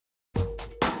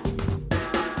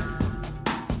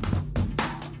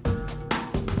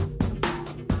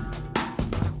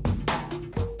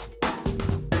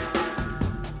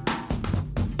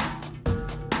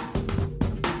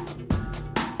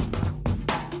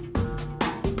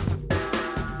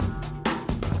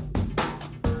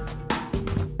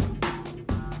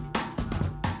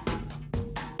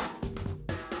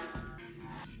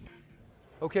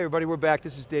Okay everybody, we're back.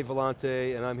 This is Dave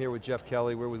Vellante and I'm here with Jeff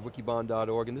Kelly. We're with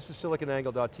wikibon.org and this is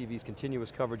SiliconANGLE.tv's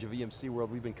continuous coverage of EMC World.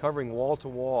 We've been covering wall to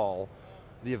wall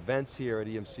the events here at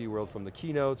EMC World, from the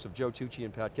keynotes of Joe Tucci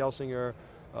and Pat Gelsinger.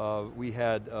 We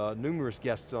had numerous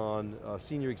guests on,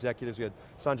 senior executives. We had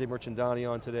Sanjay Mirchandani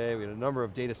on today. We had a number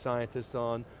of data scientists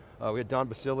on. We had Don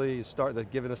Basili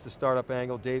giving us the startup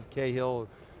angle, Dave Cahill,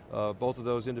 both of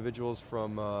those individuals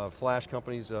from flash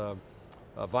companies.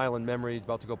 Violent Memory,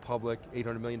 about to go public,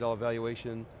 $800 million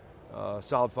valuation.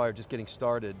 SolidFire just getting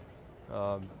started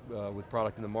with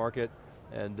product in the market.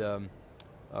 And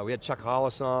we had Chuck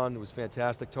Hollis on, it was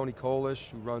fantastic. Tony Kolish,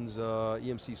 who runs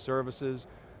EMC Services.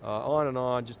 On and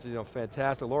on, just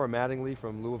fantastic. Laura Mattingly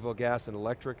from Louisville Gas and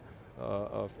Electric,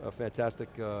 a fantastic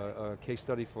case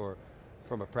study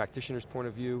from a practitioner's point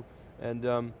of view.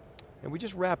 And we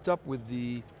just wrapped up with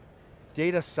the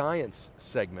data science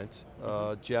segment,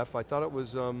 Jeff. I thought it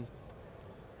was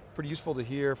pretty useful to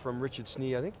hear from Richard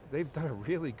Snee. I think they've done a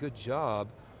really good job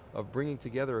of bringing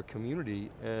together a community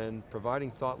and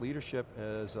providing thought leadership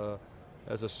as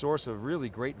a source of really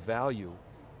great value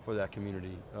for that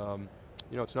community.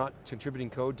 It's not contributing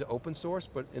code to open source,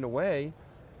 but in a way,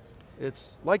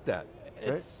 it's like that.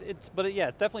 Right? Yeah,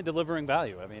 it's definitely delivering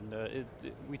value. I mean,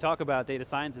 we talk about data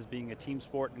science as being a team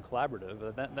sport and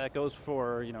collaborative. That goes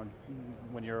for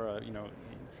when you're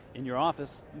in your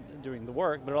office doing the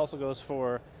work, but it also goes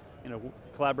for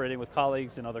collaborating with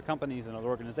colleagues in other companies and other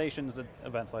organizations at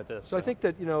events like this. So I think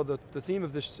that the theme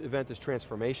of this event is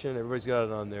transformation. Everybody's got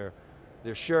it on their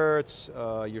shirts.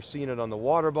 You're seeing it on the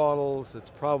water bottles. It's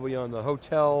probably on the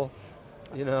hotel.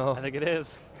 I think it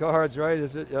is. Cards, right?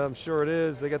 Is it? I'm sure it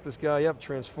is. They got this guy, yep,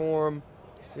 transform.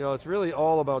 It's really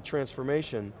all about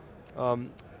transformation.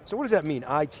 So what does that mean?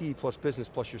 IT plus business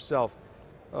plus yourself.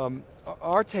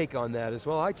 Our take on that is,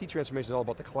 well, IT transformation is all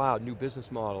about the cloud, new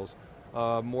business models,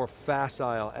 more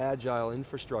facile, agile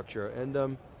infrastructure,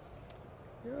 and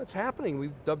it's happening.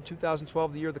 We've dubbed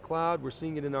 2012 the year of the cloud. We're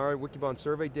seeing it in our Wikibon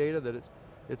survey data that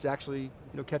it's actually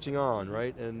catching on,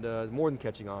 right? And more than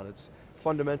catching on, it's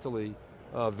fundamentally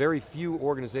very few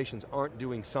organizations aren't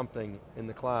doing something in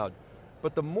the cloud.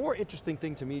 But the more interesting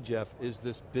thing to me, Jeff, is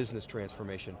this business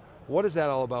transformation. What is that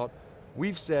all about?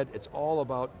 We've said it's all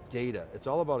about data. It's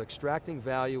all about extracting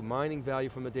value, mining value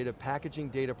from the data, packaging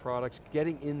data products,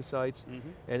 getting insights,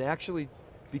 and actually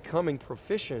becoming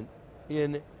proficient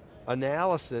in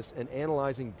analysis and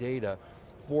analyzing data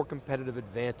for competitive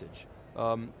advantage.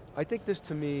 I think this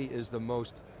to me is the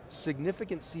most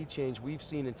significant sea change we've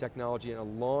seen in technology in a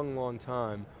long, long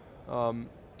time.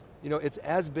 It's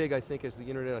as big, I think, as the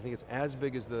internet. I think it's as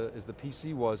big as the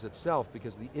PC was itself,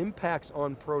 because the impacts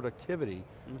on productivity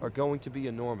are going to be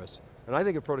enormous. And I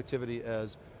think of productivity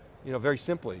as, very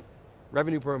simply,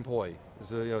 revenue per employee.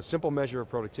 It's a simple measure of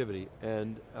productivity.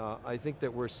 And I think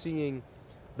that we're seeing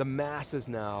the masses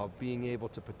now being able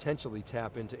to potentially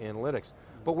tap into analytics.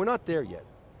 But we're not there yet,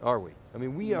 are we? I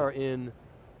mean, we are in,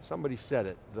 somebody said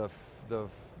it, the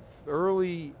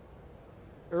early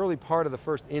part of the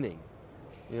first inning,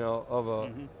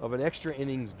 of an extra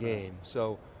innings game.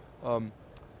 So,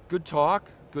 good talk,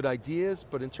 good ideas,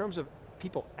 but in terms of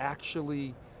people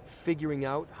actually figuring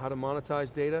out how to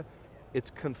monetize data,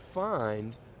 it's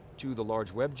confined to the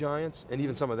large web giants, and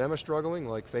even some of them are struggling,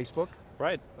 like Facebook.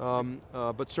 Right.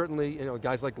 But certainly,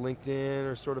 guys like LinkedIn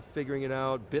are sort of figuring it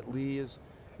out. Bitly is,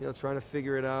 trying to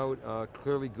figure it out.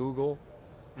 Clearly Google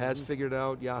has figured it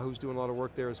out. Yahoo's doing a lot of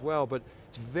work there as well, but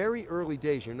it's very early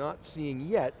days. You're not seeing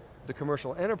yet the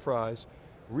commercial enterprise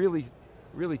really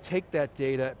take that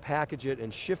data, package it,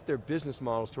 and shift their business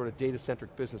models toward a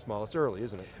data-centric business model. It's early,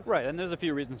 isn't it? Right, and there's a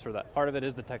few reasons for that. Part of it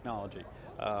is the technology.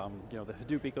 The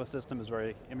Hadoop ecosystem is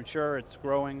very immature, it's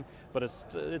growing, but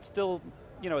it's still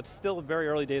very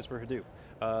early days for Hadoop.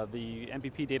 The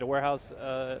MPP data warehouse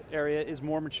area is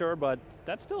more mature, but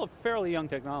that's still a fairly young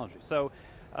technology. So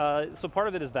part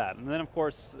of it is that. And then of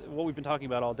course, what we've been talking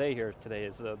about all day here today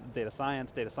is data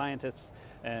science, data scientists,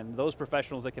 and those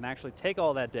professionals that can actually take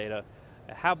all that data,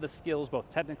 have the skills, both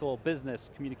technical, business,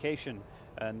 communication,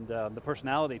 and the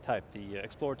personality type, the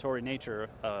exploratory nature,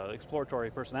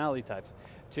 exploratory personality types,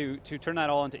 to turn that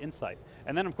all into insight.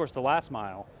 And then of course the last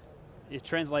mile is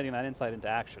translating that insight into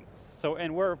action. So,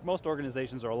 and most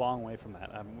organizations are a long way from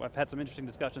that. I've had some interesting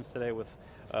discussions today with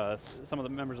some of the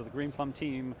members of the Green Plum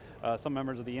team, some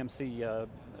members of the EMC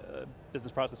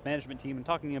business process management team, and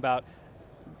talking about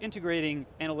integrating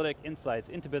analytic insights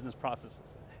into business processes.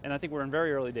 And I think we're in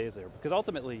very early days there, because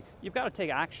ultimately, you've got to take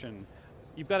action.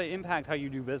 You've got to impact how you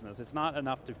do business. It's not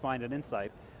enough to find an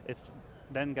insight. It's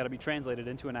then got to be translated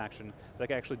into an action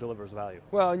that actually delivers value.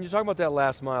 Well, and you're talking about that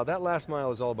last mile. That last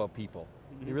mile is all about people.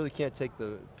 You really can't take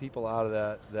the people out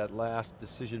of that last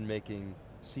decision-making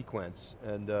sequence.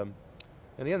 And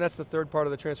again, that's the third part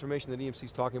of the transformation that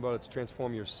EMC's talking about. It's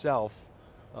transform yourself,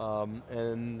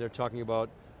 and they're talking about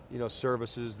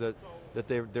services that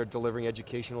they're delivering,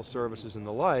 educational services and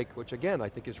the like, which again, I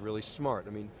think is really smart.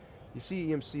 I mean, you see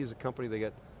EMC as a company, they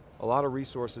get a lot of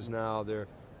resources now, they're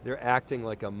acting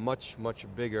like a much, much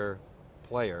bigger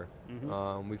player.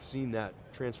 We've seen that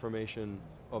transformation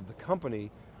of the company,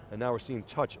 and now we're seeing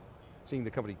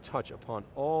the company touch upon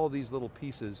all these little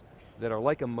pieces that are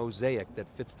like a mosaic that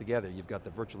fits together. You've got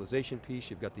the virtualization piece,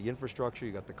 you've got the infrastructure,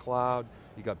 you've got the cloud,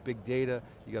 you've got big data,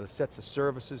 you've got a sets of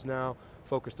services now,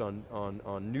 focused on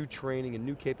new training and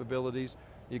new capabilities.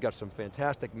 You've got some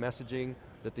fantastic messaging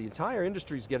that the entire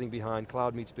industry is getting behind,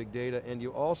 cloud meets big data, and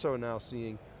you also are now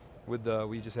seeing with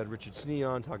we just had Richard Snee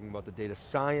on talking about the Data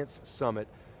Science Summit,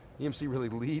 EMC really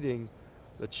leading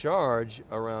the charge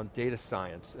around data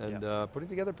science and putting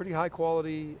together a pretty high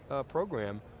quality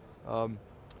program.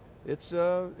 It's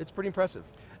pretty impressive.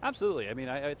 Absolutely. I mean,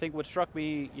 I think what struck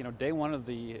me, day one of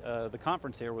the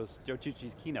conference here was Joe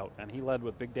Tucci's keynote, and he led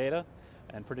with big data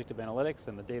and predictive analytics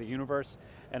and the data universe,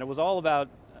 and it was all about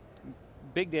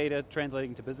big data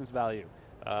translating to business value.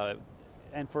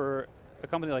 And for a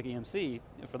company like EMC,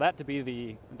 for that to be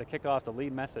the kickoff, the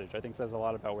lead message, I think says a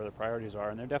lot about where the priorities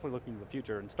are, and they're definitely looking to the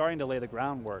future and starting to lay the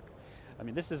groundwork. I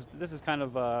mean, this is kind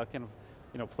of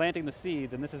planting the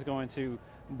seeds, and this is going to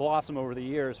blossom over the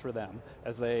years for them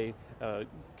as they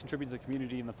contribute to the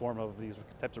community in the form of these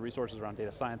types of resources around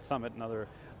Data Science Summit and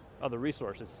other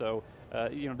resources. So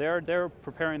they're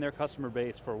preparing their customer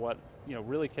base for what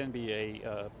really can be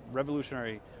a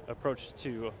revolutionary approach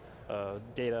to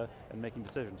data and making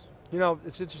decisions.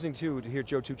 It's interesting too to hear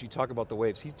Joe Tucci talk about the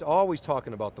waves. He's always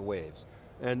talking about the waves.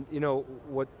 And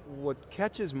what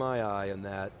catches my eye in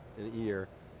that ear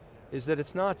is that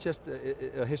it's not just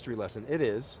a history lesson. It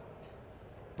is,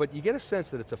 but you get a sense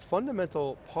that it's a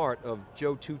fundamental part of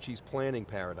Joe Tucci's planning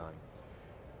paradigm.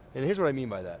 And here's what I mean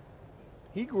by that.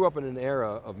 He grew up in an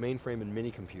era of mainframe and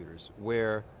mini computers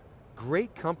where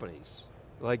great companies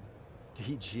like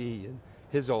DG and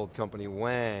his old company,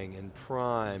 Wang and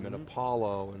Prime and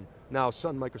Apollo and now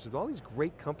Sun Microsoft, all these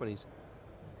great companies,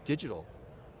 digital,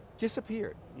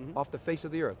 disappeared off the face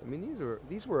of the earth. I mean,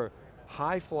 these were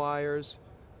high flyers,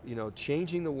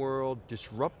 changing the world,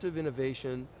 disruptive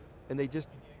innovation, and they just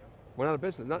went out of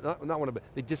business. Not went out of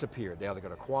business, they disappeared. They either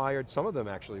got acquired, some of them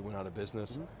actually went out of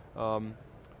business,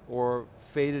 or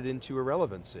faded into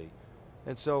irrelevancy.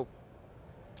 And so,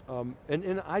 and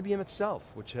IBM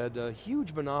itself, which had a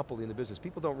huge monopoly in the business.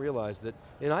 People don't realize that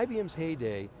in IBM's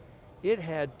heyday, it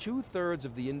had 2/3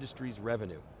 of the industry's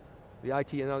revenue. The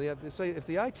IT, if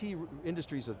the IT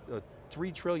industry is a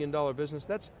 $3 trillion business,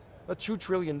 that's a $2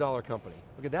 trillion company.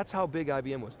 Okay, that's how big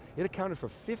IBM was. It accounted for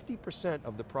 50%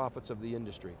 of the profits of the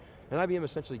industry. And IBM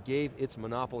essentially gave its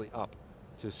monopoly up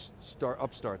to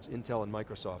upstarts, Intel and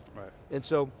Microsoft. Right. And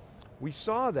so we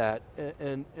saw that,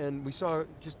 and we saw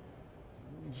just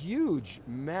huge,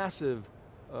 massive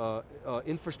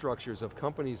infrastructures of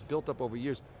companies built up over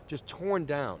years, just torn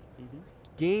down,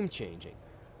 game changing.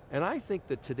 And I think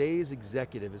that today's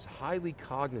executive is highly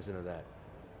cognizant of that.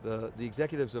 The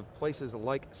executives of places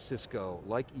like Cisco,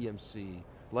 like EMC,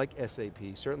 like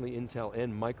SAP, certainly Intel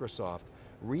and Microsoft,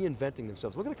 reinventing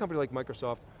themselves. Look at a company like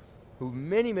Microsoft, who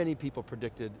many people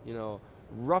predicted,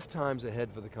 rough times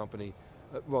ahead for the company.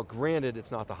 Well, granted, it's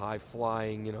not the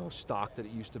high-flying, stock that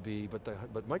it used to be,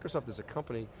 but Microsoft as a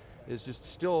company is just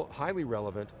still highly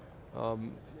relevant,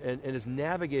 and is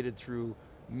navigated through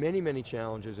many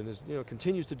challenges, and is,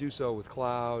 continues to do so with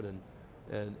cloud and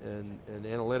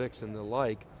analytics and the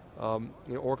like.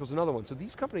 Oracle's another one. So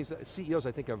these companies, CEOs,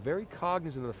 I think, are very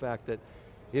cognizant of the fact that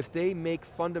if they make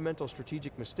fundamental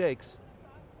strategic mistakes,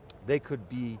 they could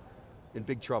be in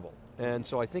big trouble. And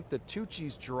so I think that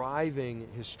Tucci's driving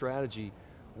his strategy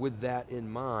with that in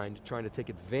mind, trying to take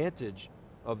advantage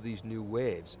of these new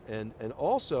waves, and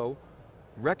also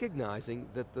recognizing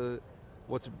that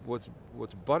what's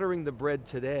buttering the bread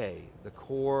today, the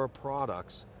core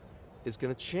products, is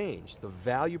going to change. The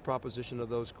value proposition of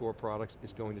those core products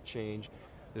is going to change.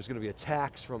 There's going to be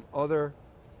attacks from other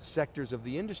sectors of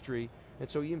the industry, and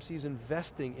so EMC is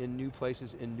investing in new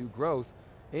places, in new growth,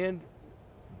 and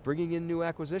bringing in new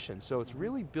acquisitions. So it's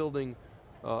really building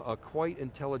a quite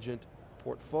intelligent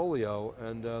portfolio,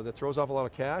 and that throws off a lot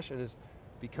of cash and is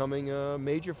becoming a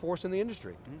major force in the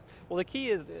industry. Well, the key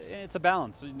is, it's a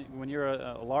balance. When you're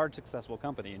a large successful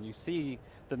company and you see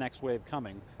the next wave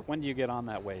coming, when do you get on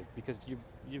that wave? Because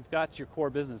you've got your core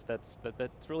business that's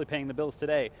really paying the bills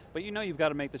today, but you've got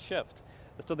to make the shift.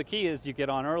 So the key is you get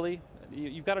on early.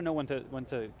 You've got to know when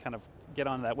to kind of get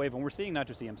on that wave, and we're seeing not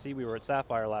just EMC, we were at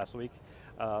Sapphire last week.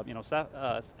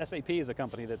 SAP is a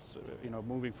company that's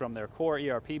moving from their core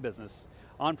ERP business,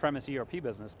 on-premise ERP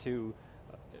business to,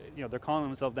 they're calling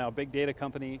themselves now a big data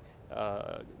company,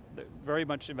 they're very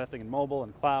much investing in mobile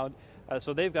and cloud,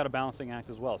 so they've got a balancing act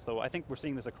as well. So I think we're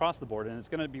seeing this across the board, and it's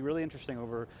going to be really interesting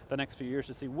over the next few years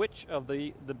to see which of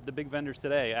the big vendors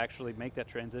today actually make that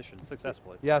transition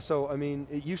successfully. Yeah, so I mean,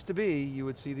 it used to be you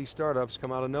would see these startups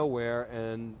come out of nowhere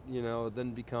and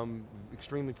then become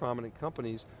extremely prominent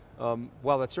companies.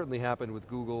 While that certainly happened with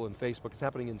Google and Facebook, it's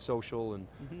happening in social and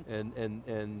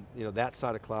that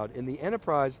side of cloud. In the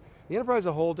enterprise is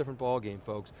a whole different ballgame,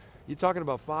 folks. You're talking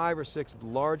about 5 or 6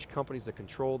 large companies that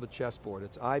control the chessboard.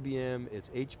 It's IBM, it's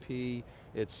HP,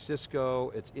 it's Cisco,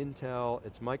 it's Intel,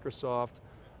 it's Microsoft.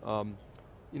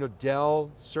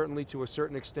 Dell, certainly to a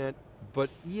certain extent, but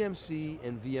EMC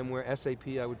and VMware,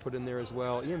 SAP I would put in there as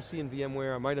well. EMC and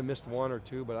VMware, I might have missed 1 or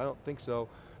 2, but I don't think so.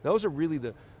 Those are really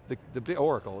the big,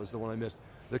 Oracle is the one I missed,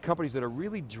 the companies that are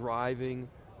really driving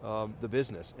the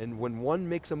business. And when one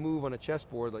makes a move on a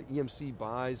chessboard, like EMC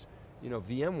buys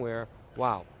VMware,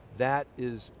 wow, that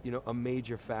is a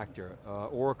major factor.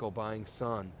 Oracle buying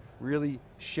Sun really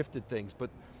shifted things, but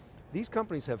these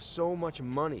companies have so much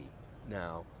money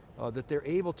now that they're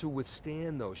able to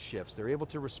withstand those shifts. They're able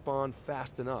to respond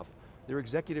fast enough. Their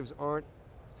executives aren't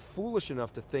foolish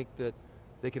enough to think that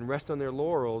they can rest on their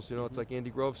laurels. It's like Andy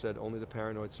Grove said, only the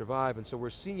paranoid survive. And so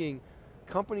we're seeing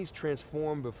companies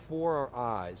transform before our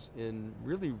eyes in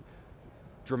really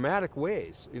dramatic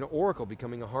ways. Oracle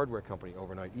becoming a hardware company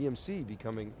overnight, EMC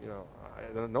becoming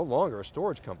no longer a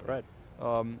storage company. Right.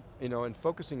 And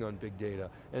focusing on big data.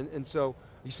 And so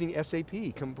you're seeing SAP,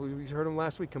 we heard them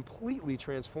last week, completely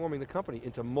transforming the company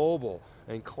into mobile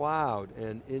and cloud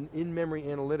and in-memory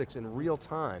analytics in real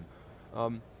time.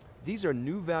 These are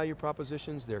new value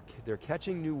propositions, they're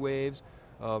catching new waves,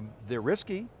 they're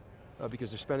risky because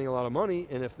they're spending a lot of money,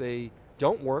 and if they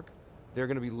don't work, they're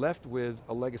going to be left with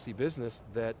a legacy business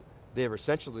that they've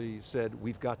essentially said,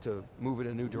 we've got to move in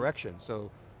a new direction. So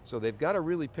they've got to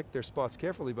really pick their spots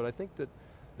carefully, but I think that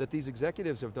these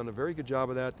executives have done a very good job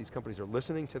of that. These companies are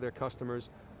listening to their customers,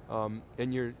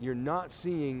 and you're not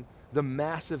seeing the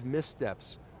massive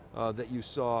missteps that you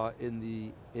saw in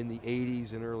the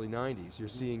 80s and early 90s. You're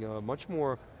seeing a much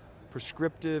more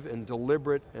prescriptive and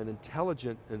deliberate and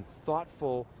intelligent and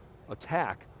thoughtful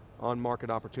attack on market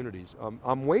opportunities.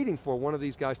 I'm waiting for one of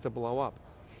these guys to blow up,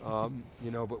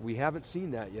 but we haven't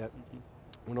seen that yet.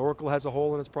 When Oracle has a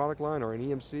hole in its product line, or an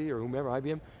EMC, or whomever,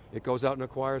 IBM, it goes out and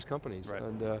acquires companies. Right.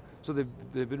 And so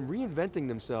they've been reinventing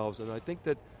themselves, and I think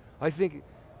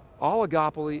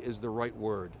oligopoly is the right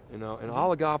word, and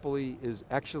oligopoly is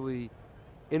actually,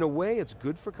 in a way it's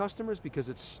good for customers because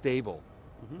it's stable.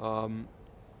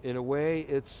 In a way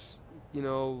it's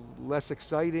less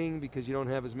exciting because you don't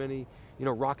have as many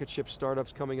rocket ship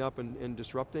startups coming up and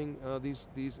disrupting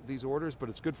these orders, but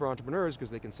it's good for entrepreneurs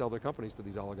because they can sell their companies to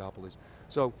these oligopolies.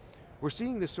 So we're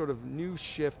seeing this sort of new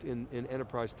shift in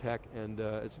enterprise tech, and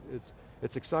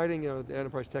it's exciting. The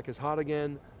enterprise tech is hot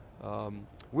again.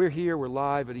 We're here, we're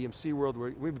live at EMC World.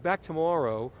 We'll be back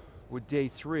tomorrow with day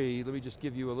 3. Let me just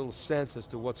give you a little sense as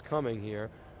to what's coming here.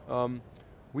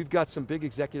 We've got some big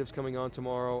executives coming on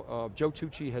tomorrow. Joe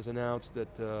Tucci has announced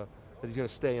that he's going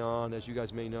to stay on. As you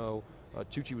guys may know,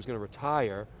 Tucci was going to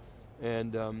retire,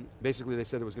 and basically they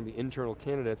said it was going to be internal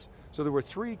candidates. So there were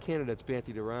 3 candidates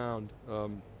bantied around.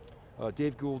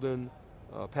 Dave Goulden,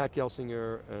 Pat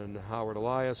Gelsinger, and Howard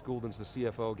Elias. Goulden's the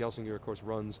CFO. Gelsinger, of course,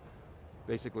 runs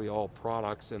basically all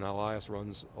products, and Elias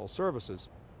runs all services.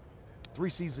 3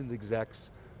 seasoned execs,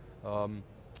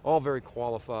 all very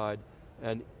qualified,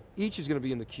 and each is going to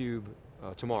be in theCUBE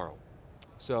tomorrow.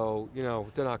 So,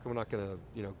 we're not going to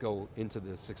go into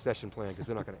the succession plan because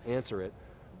they're not going to answer it,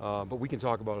 but we can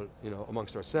talk about it,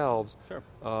 amongst ourselves. Sure.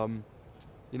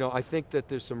 I think that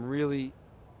there's some really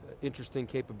interesting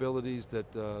capabilities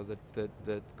that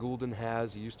Goulden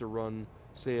has. He used to run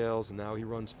sales, and now he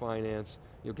runs finance.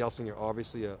 Gelsinger,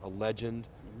 obviously a legend.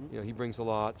 He brings a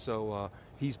lot. So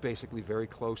he's basically very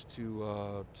close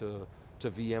to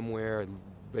VMware, and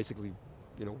basically,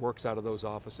 works out of those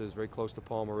offices. Very close to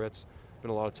Paul Maritz. Been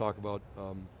a lot of talk about,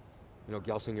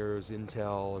 Gelsinger's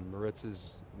Intel and Maritz's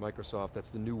Microsoft.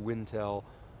 That's the new Wintel.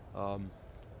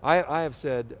 I have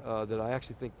said that I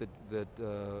actually think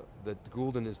that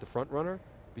Goulden is the front runner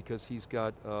because he's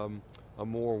got a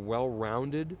more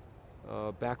well-rounded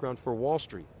background for Wall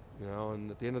Street. And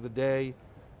at the end of the day,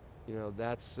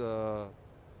 that's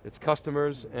it's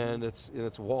customers and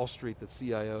it's Wall Street that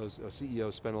CEOs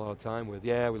spend a lot of time with.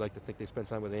 Yeah, we like to think they spend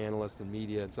time with analysts and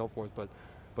media and so forth, but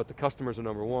but the customers are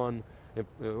number one.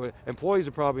 Employees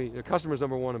are probably, customers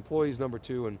number one, employees number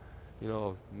two, and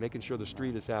making sure the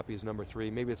street is happy is number three.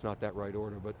 Maybe it's not that right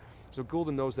order, but so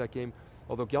Goulden knows that game.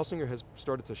 Although Gelsinger has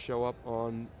started to show up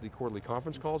on the quarterly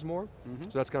conference calls more, so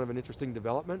that's kind of an interesting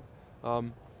development.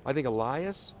 I think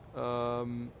Elias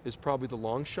is probably the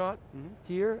long shot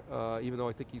here, even though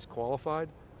I think he's qualified.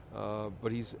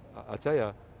 But I'll tell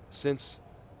you, since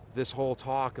this whole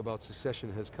talk about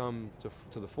succession has come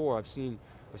to the fore, I've seen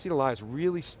Elias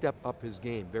really step up his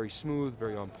game. Very smooth,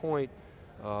 very on point,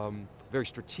 very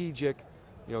strategic,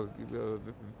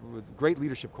 with great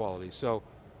leadership qualities. So,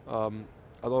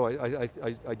 although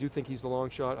I do think he's the long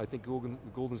shot, I think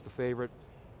Goulden's the favorite,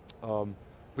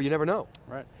 but you never know.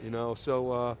 Right.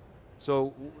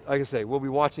 So like I say, we'll be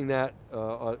watching that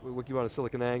Wikibon and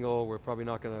SiliconANGLE. We're probably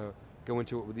not going to go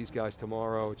into it with these guys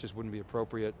tomorrow. It just wouldn't be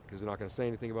appropriate because they're not going to say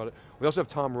anything about it. We also have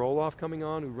Tom Roloff coming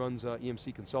on, who runs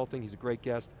EMC Consulting. He's a great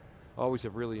guest. Always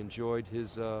have really enjoyed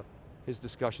his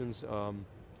discussions on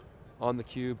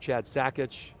theCUBE. Chad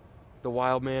Sakich, the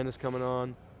wild man, is coming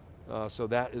on. So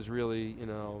that is really,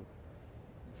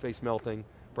 face melting.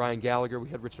 Brian Gallagher, we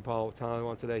had Rich Napolitano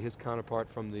on today. His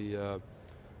counterpart from the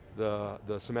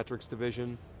Symmetrics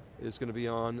division is going to be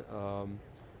on.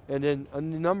 And then a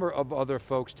number of other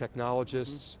folks,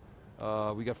 technologists.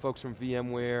 We got folks from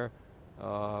VMware.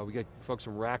 We got folks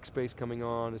from Rackspace coming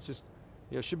on. It's just,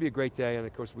 it should be a great day. And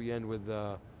of course, we end with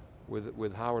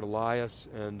Howard Elias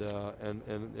and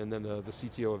then the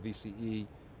CTO of VCE.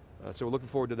 So we're looking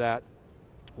forward to that.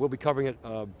 We'll be covering it.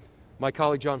 My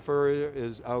colleague John Furrier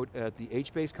is out at the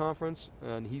HBase conference,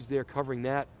 and he's there covering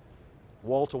that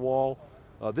wall to wall.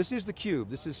 This is theCUBE.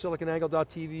 This is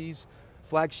SiliconANGLE.tv's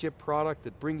flagship product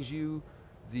that brings you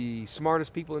the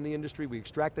smartest people in the industry. We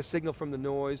extract the signal from the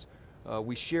noise.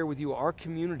 We share with you our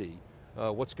community,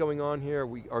 what's going on here.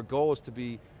 Our goal is to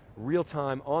be real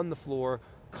time, on the floor,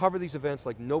 cover these events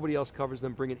like nobody else covers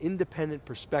them, bring an independent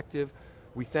perspective.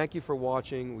 We thank you for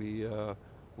watching.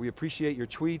 We appreciate your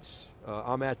tweets.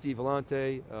 I'm at D.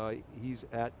 Vellante. He's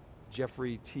at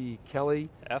Jeffrey T. Kelly.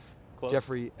 F. Close.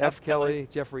 Jeffrey F. Kelly.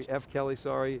 Jeffrey F. Kelly,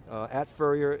 sorry. At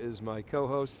Furrier is my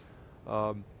co-host.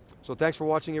 So thanks for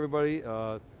watching, everybody.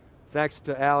 Thanks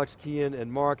to Alex, Kian,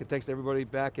 and Mark, and thanks to everybody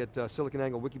back at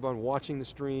SiliconANGLE Wikibon watching the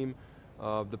stream.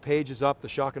 The page is up, the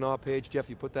Shock and Awe page. Jeff,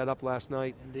 you put that up last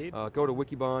night. Indeed. Go to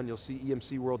Wikibon, you'll see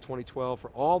EMC World 2012 for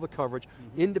all the coverage,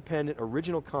 independent,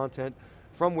 original content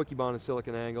from Wikibon and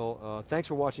SiliconANGLE. Thanks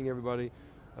for watching, everybody.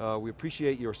 We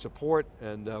appreciate your support,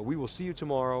 and we will see you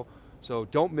tomorrow. So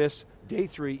don't miss day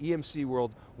 3, EMC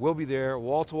World. We'll be there,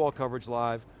 wall-to-wall coverage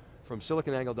live from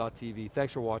SiliconANGLE.tv.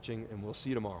 Thanks for watching, and we'll see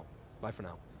you tomorrow. Bye for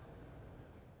now.